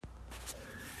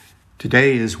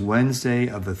Today is Wednesday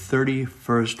of the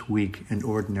 31st week in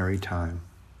Ordinary Time.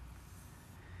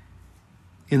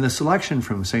 In the selection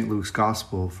from St. Luke's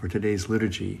Gospel for today's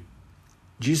liturgy,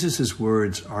 Jesus'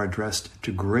 words are addressed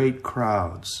to great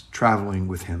crowds traveling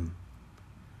with him.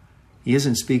 He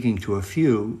isn't speaking to a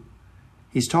few,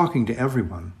 he's talking to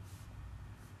everyone.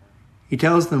 He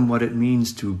tells them what it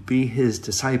means to be his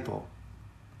disciple.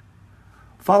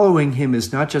 Following him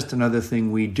is not just another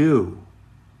thing we do.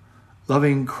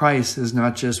 Loving Christ is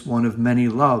not just one of many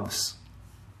loves.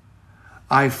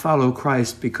 I follow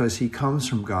Christ because he comes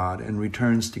from God and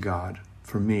returns to God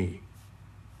for me.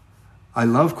 I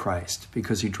love Christ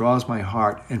because he draws my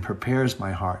heart and prepares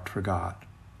my heart for God.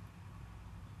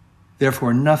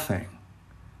 Therefore,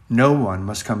 no one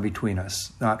must come between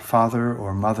us, not father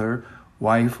or mother,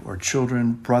 wife or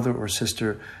children, brother or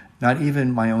sister, not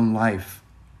even my own life.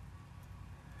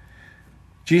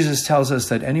 Jesus tells us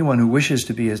that anyone who wishes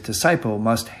to be his disciple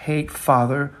must hate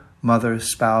father, mother,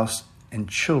 spouse, and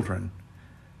children.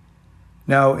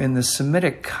 Now, in the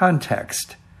Semitic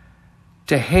context,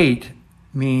 to hate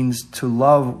means to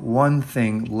love one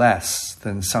thing less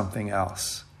than something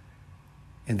else.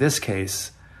 In this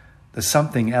case, the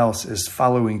something else is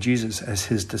following Jesus as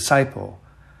his disciple,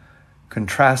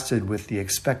 contrasted with the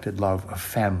expected love of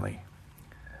family.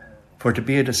 For to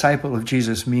be a disciple of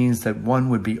Jesus means that one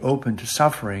would be open to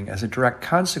suffering as a direct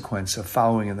consequence of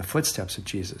following in the footsteps of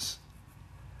Jesus.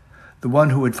 The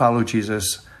one who would follow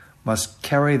Jesus must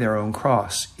carry their own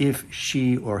cross if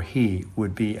she or he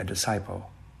would be a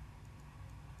disciple.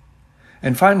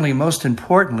 And finally, most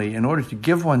importantly, in order to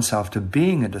give oneself to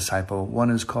being a disciple,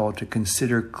 one is called to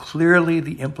consider clearly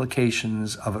the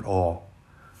implications of it all.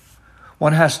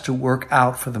 One has to work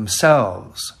out for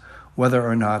themselves whether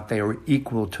or not they are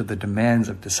equal to the demands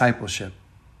of discipleship.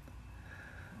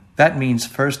 That means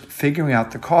first figuring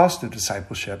out the cost of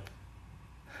discipleship,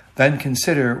 then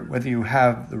consider whether you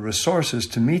have the resources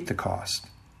to meet the cost.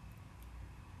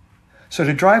 So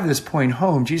to drive this point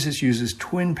home, Jesus uses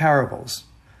twin parables.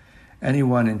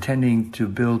 Anyone intending to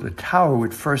build a tower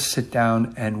would first sit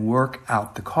down and work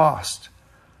out the cost.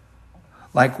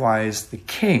 Likewise, the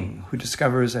king who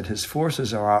discovers that his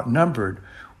forces are outnumbered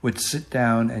would sit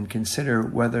down and consider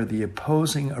whether the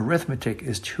opposing arithmetic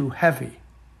is too heavy.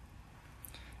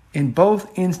 In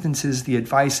both instances, the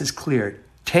advice is clear.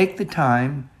 Take the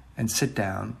time and sit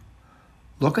down,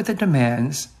 look at the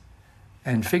demands,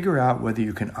 and figure out whether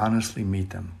you can honestly meet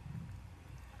them.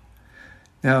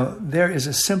 Now, there is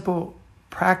a simple,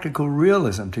 practical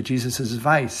realism to Jesus'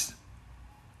 advice.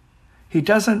 He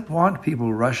doesn't want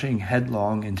people rushing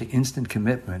headlong into instant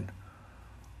commitment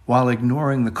while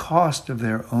ignoring the cost of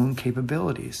their own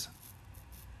capabilities.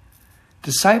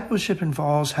 Discipleship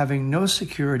involves having no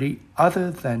security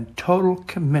other than total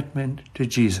commitment to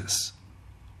Jesus.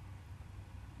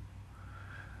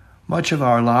 Much of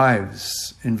our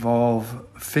lives involve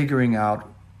figuring out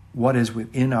what is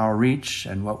within our reach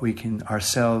and what we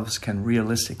ourselves can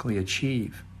realistically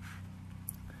achieve.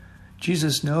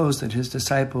 Jesus knows that his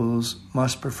disciples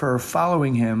must prefer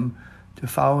following him to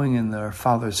following in their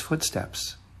Father's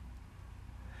footsteps.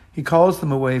 He calls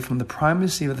them away from the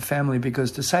primacy of the family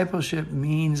because discipleship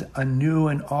means a new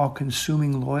and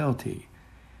all-consuming loyalty.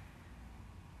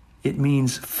 It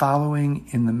means following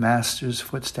in the Master's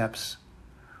footsteps,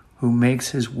 who makes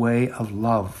his way of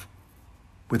love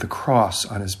with a cross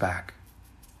on his back.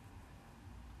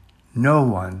 No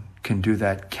one can do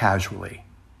that casually.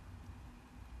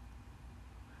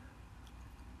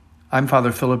 I'm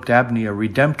Father Philip Dabney, a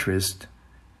Redemptorist,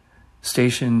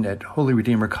 stationed at Holy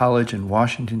Redeemer College in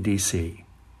Washington, D.C.